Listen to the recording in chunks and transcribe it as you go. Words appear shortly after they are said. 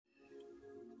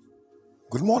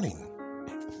Good morning,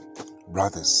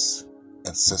 brothers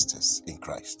and sisters in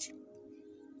Christ.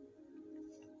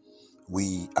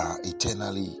 We are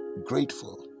eternally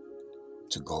grateful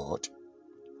to God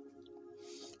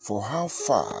for how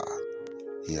far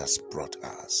He has brought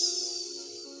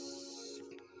us.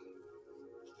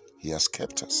 He has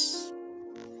kept us.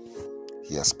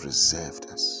 He has preserved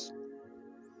us.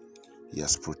 He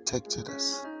has protected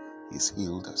us. He's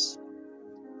healed us.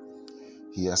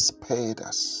 He has spared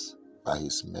us by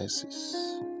His mercies.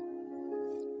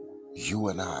 You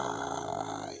and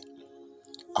I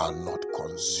are not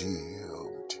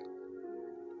consumed.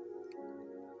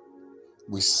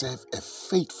 We serve a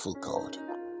faithful God.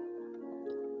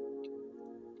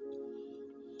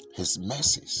 His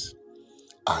mercies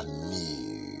are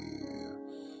new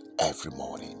every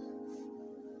morning,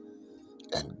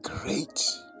 and great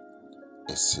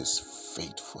is His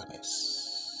faithfulness.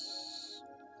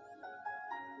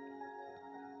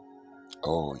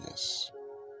 Oh yes,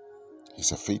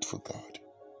 He's a faithful God.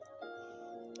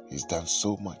 He's done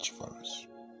so much for us.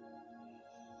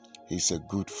 He's a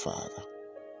good Father.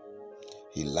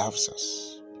 He loves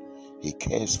us. He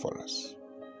cares for us.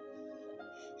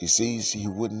 He says He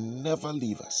would never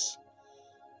leave us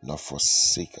nor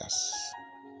forsake us.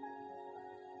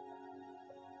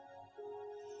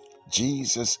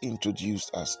 Jesus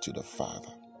introduced us to the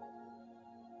Father.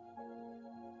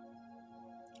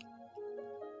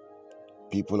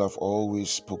 People have always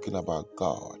spoken about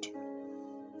God,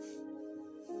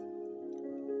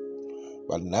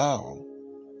 but now,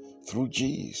 through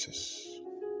Jesus,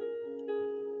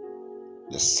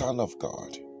 the Son of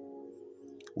God,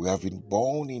 we have been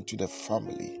born into the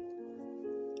family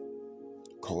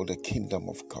called the Kingdom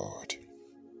of God.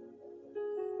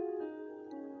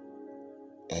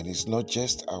 And it's not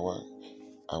just our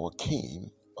King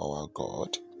or our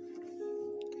God,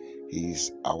 He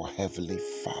is our Heavenly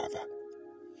Father.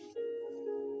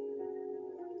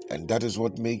 And that is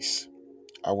what makes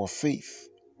our faith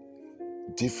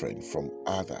different from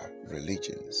other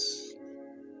religions.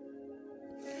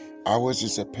 Ours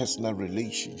is a personal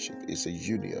relationship, it's a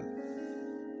union.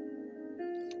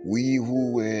 We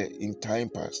who were in time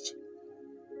past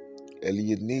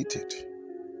alienated,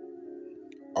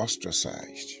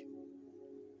 ostracized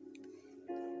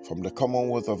from the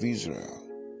Commonwealth of Israel,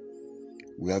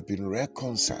 we have been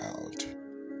reconciled,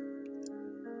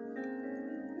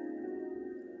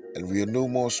 and we are no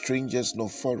more strangers nor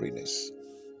foreigners,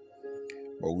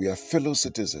 but we are fellow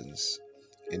citizens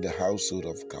in the household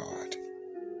of God.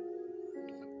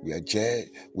 We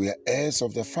are heirs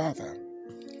of the Father,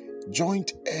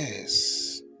 joint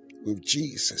heirs with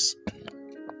Jesus,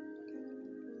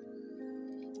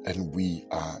 and we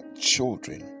are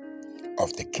children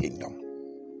of the kingdom.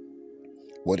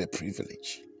 What a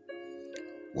privilege.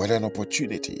 What an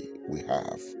opportunity we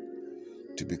have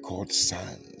to be called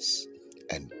sons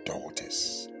and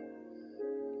daughters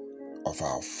of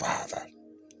our Father,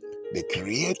 the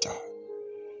Creator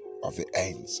of the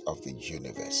ends of the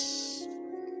universe.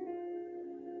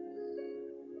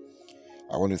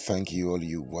 I want to thank you, all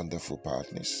you wonderful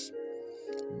partners,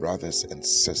 brothers and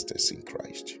sisters in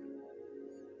Christ,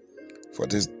 for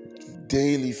this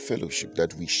daily fellowship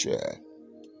that we share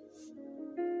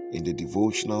in the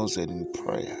devotionals and in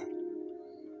prayer.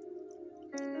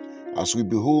 As we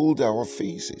behold our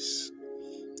faces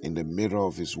in the mirror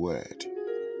of His Word,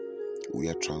 we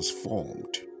are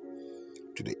transformed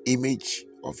to the image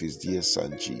of His dear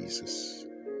Son, Jesus.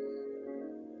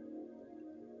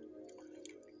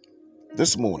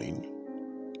 This morning,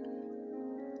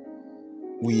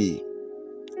 we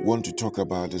want to talk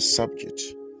about the subject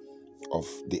of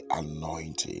the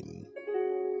anointing.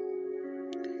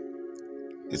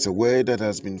 It's a word that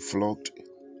has been flogged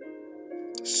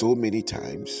so many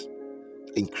times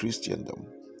in Christendom.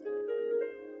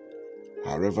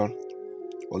 However,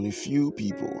 only few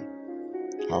people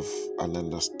have an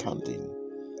understanding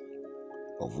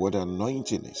of what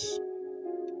anointing is.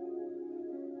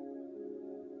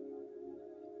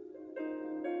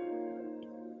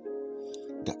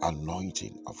 The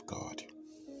anointing of God.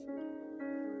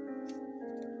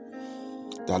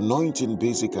 The anointing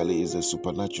basically is the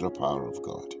supernatural power of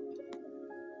God.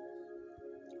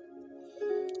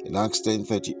 In Acts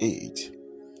 10:38,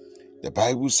 the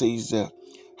Bible says that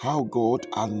how God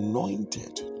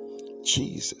anointed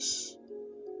Jesus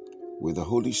with the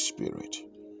Holy Spirit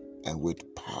and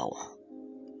with power,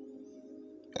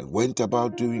 and went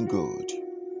about doing good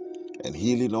and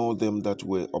healing all them that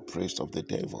were oppressed of the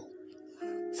devil,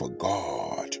 for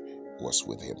God was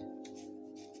with him.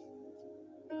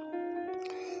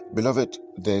 Beloved,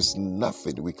 there's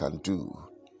nothing we can do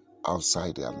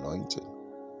outside the anointing.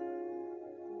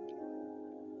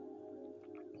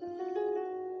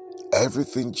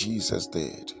 Everything Jesus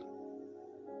did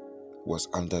was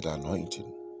under the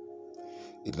anointing.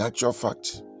 In actual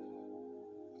fact,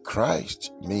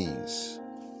 Christ means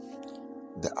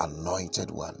the anointed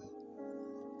one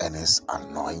and his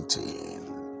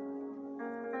anointing.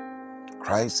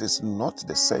 Christ is not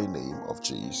the surname of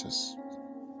Jesus.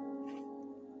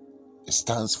 It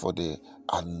stands for the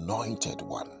anointed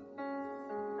one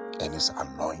and his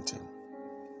anointing.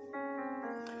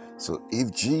 So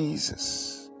if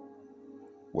Jesus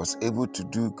was able to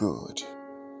do good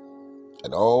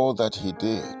and all that he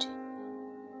did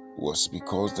was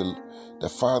because the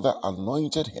Father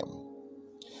anointed him,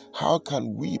 how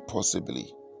can we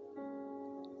possibly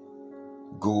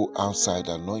go outside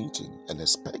anointing and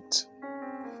expect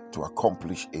to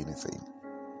accomplish anything?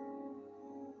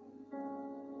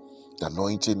 The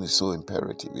anointing is so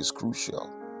imperative, it's crucial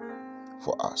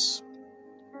for us.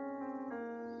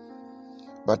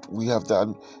 But we have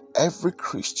done, every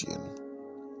Christian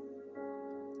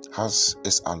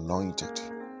is anointed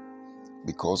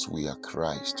because we are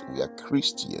Christ, we are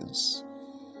Christians.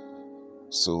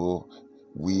 So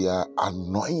we are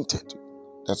anointed.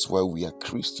 That's why we are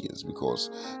Christians,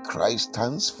 because Christ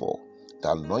stands for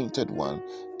the anointed one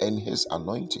and his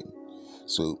anointing.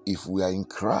 So if we are in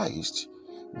Christ,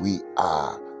 we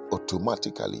are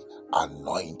automatically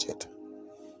anointed.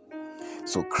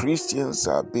 So Christians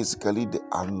are basically the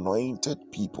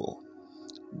anointed people.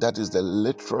 That is the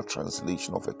literal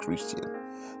translation of a Christian.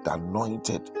 The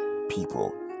anointed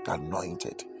people. The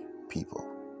anointed people.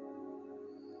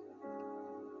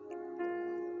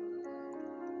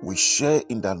 We share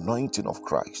in the anointing of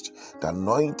Christ. The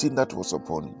anointing that was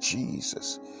upon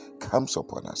Jesus comes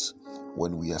upon us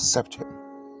when we accept him.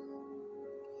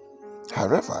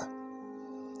 However,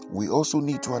 we also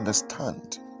need to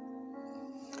understand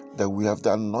that we have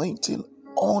the anointing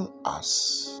on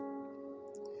us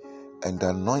and the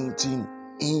anointing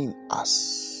in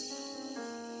us.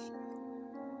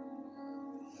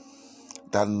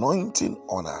 The anointing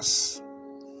on us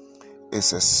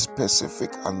is a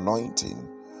specific anointing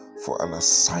for an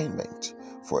assignment,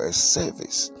 for a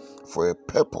service, for a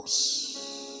purpose.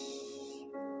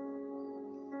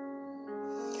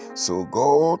 So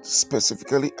God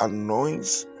specifically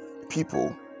anoints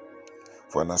people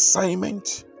for an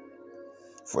assignment,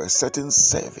 for a certain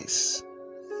service,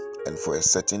 and for a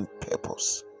certain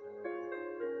purpose.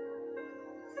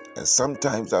 And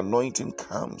sometimes the anointing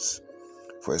comes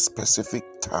for a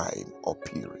specific time or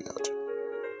period.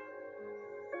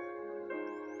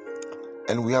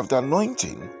 And we have the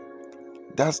anointing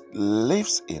that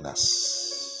lives in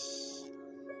us.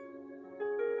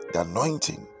 The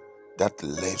anointing that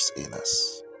lives in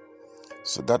us.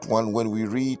 So that one, when we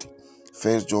read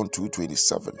 1 John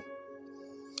 2:27,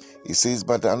 it says,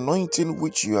 "But the anointing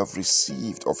which you have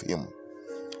received of him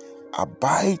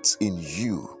abides in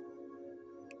you,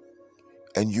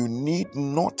 and you need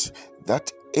not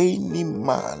that any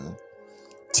man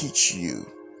teach you,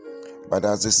 but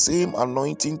as the same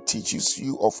anointing teaches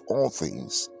you of all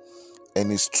things,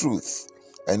 and is truth,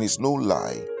 and is no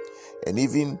lie, and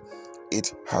even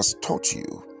it has taught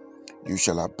you, you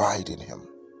shall abide in him."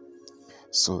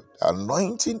 So the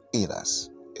anointing in us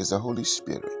is the Holy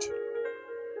Spirit.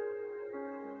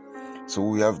 So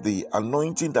we have the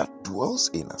anointing that dwells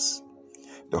in us.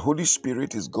 The Holy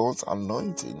Spirit is God's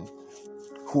anointing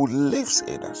who lives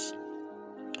in us.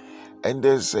 And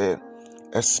there's a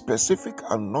specific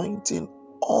anointing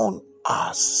on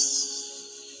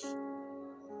us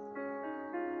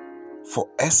for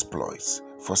exploits,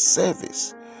 for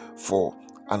service, for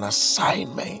an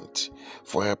assignment,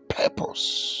 for a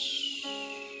purpose.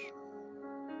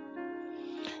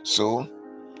 So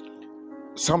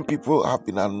some people have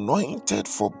been anointed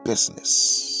for business.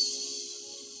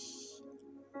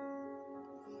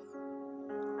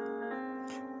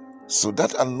 So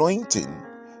that anointing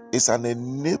is an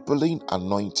enabling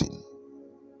anointing.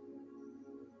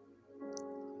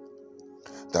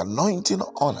 The anointing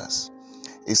on us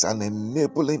is an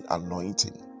enabling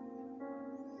anointing.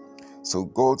 So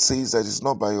God says that it's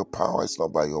not by your power, it's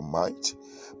not by your might,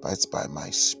 but it's by my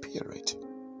spirit.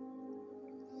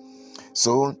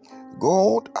 So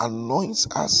God anoints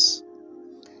us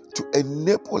to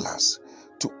enable us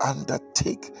to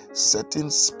undertake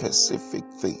certain specific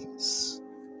things.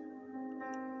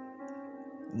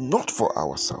 Not for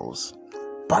ourselves,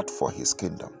 but for his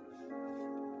kingdom.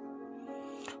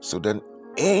 So then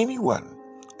anyone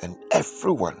and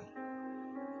everyone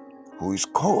who is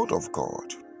called of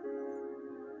God,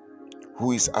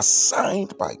 who is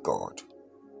assigned by God,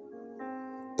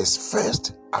 is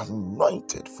first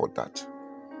anointed for that.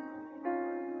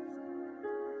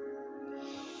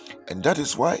 And that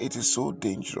is why it is so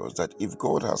dangerous that if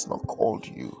God has not called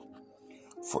you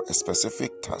for a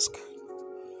specific task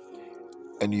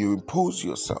and you impose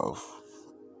yourself,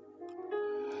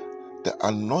 the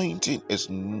anointing is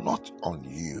not on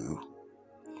you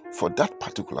for that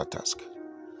particular task.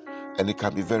 And it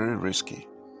can be very risky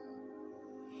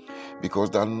because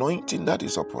the anointing that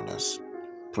is upon us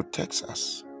protects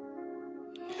us.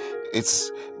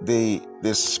 It's the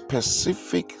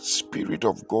specific Spirit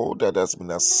of God that has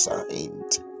been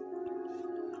assigned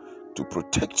to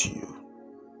protect you,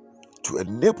 to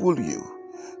enable you,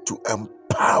 to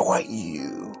empower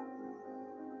you.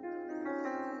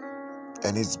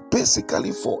 And it's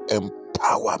basically for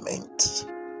empowerment.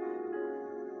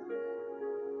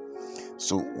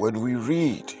 So when we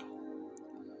read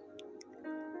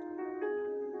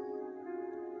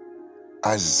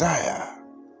Isaiah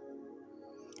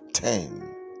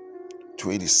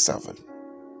 10:27,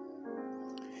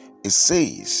 it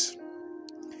says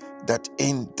that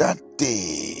in that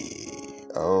day,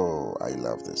 oh, I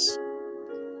love this.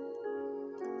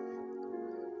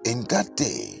 In that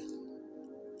day,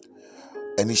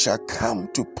 and it shall come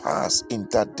to pass in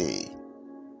that day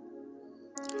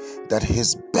that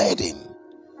his burden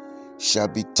shall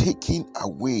be taken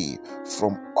away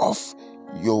from off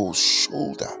your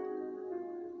shoulder,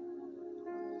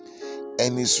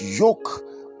 and his yoke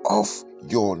off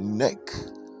your neck.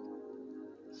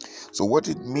 So what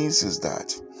it means is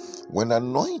that when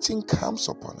anointing comes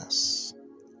upon us,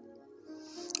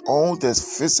 all the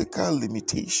physical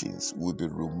limitations will be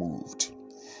removed.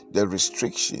 The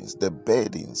restrictions, the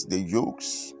burdens, the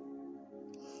yokes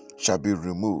shall be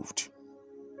removed.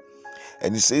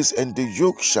 And it says, and the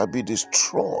yoke shall be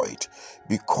destroyed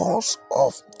because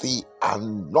of the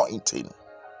anointing.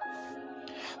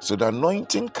 So the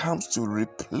anointing comes to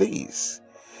replace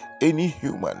any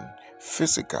human,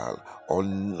 physical, or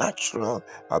natural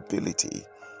ability.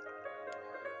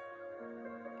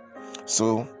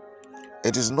 So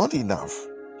it is not enough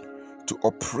to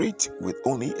operate with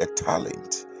only a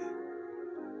talent,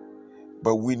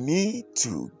 but we need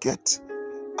to get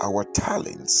our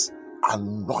talents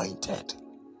anointed.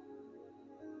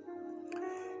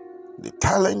 The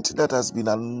talent that has been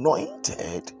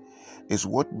anointed is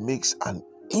what makes an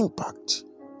impact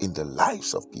in the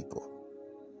lives of people.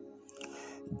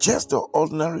 Just the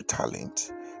ordinary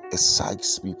talent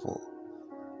excites people.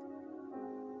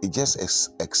 It just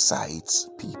excites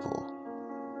people.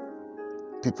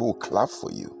 People will clap for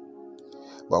you.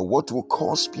 But what will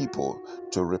cause people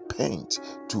to repent,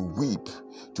 to weep,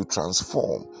 to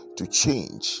transform, to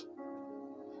change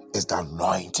is the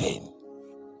anointing.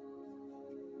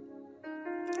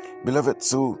 Beloved,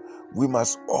 so we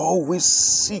must always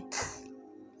seek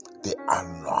the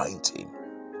anointing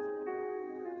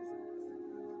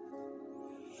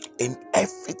in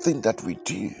everything that we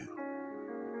do.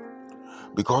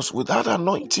 Because without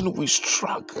anointing, we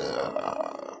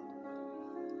struggle.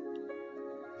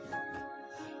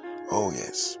 Oh,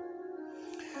 yes.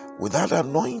 Without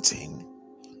anointing,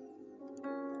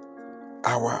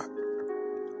 our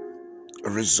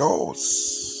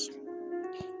results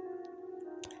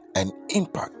and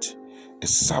impact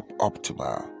is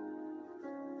suboptimal.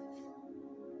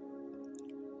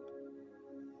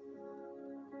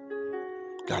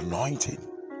 The anointing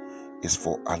is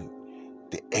for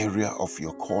the area of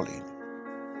your calling.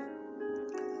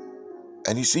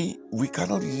 And you see, we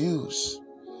cannot use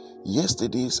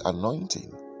yesterday's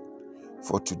anointing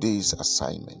for today's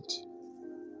assignment.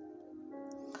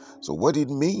 So what it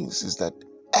means is that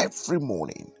every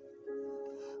morning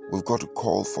we've got to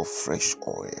call for fresh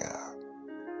oil.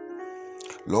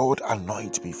 Lord,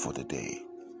 anoint me for the day.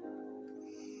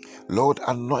 Lord,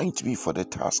 anoint me for the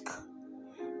task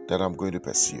that I'm going to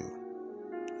pursue.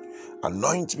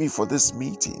 Anoint me for this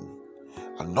meeting.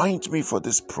 Anoint me for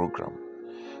this program.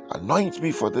 Anoint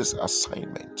me for this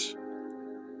assignment.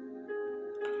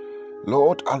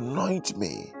 Lord, anoint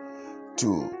me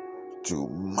to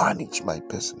manage my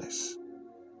business.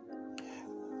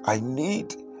 I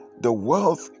need the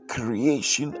wealth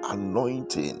creation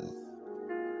anointing.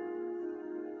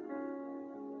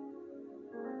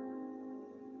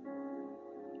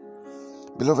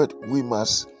 Beloved, we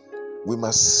must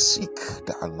seek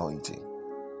the anointing.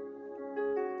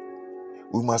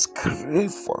 We must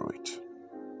crave for it.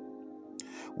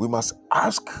 We must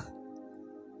ask,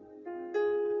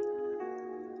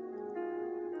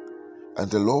 and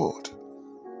the Lord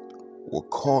will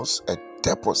cause a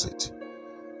deposit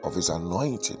of his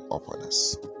anointing upon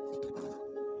us.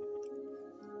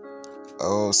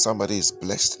 Oh, somebody is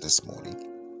blessed this morning,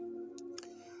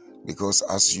 because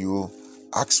as you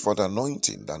ask for the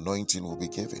anointing will be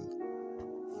given.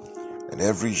 and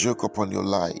every yoke upon your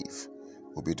life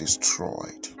will be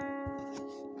destroyed.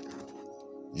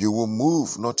 You will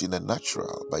move not in the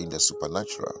natural, but in the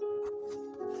supernatural.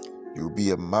 You will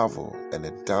be a marvel and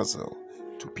a dazzle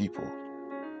to people.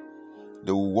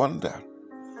 They will wonder,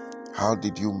 how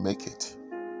did you make it?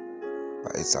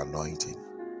 But it's anointing.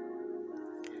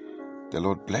 The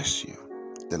Lord bless you.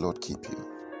 The Lord keep you.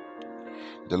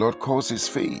 The Lord cause his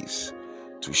face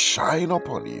to shine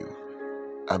upon you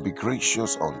and be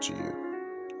gracious unto you.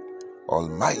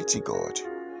 Almighty God,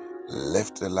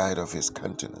 lift the light of his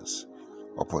countenance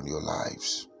upon your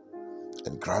lives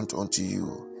and grant unto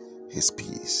you his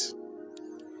peace.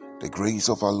 The grace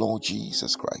of our Lord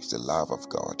Jesus Christ, the love of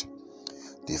God,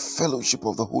 the fellowship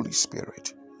of the Holy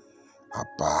Spirit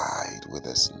abide with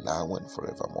us now and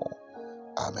forevermore.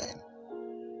 Amen.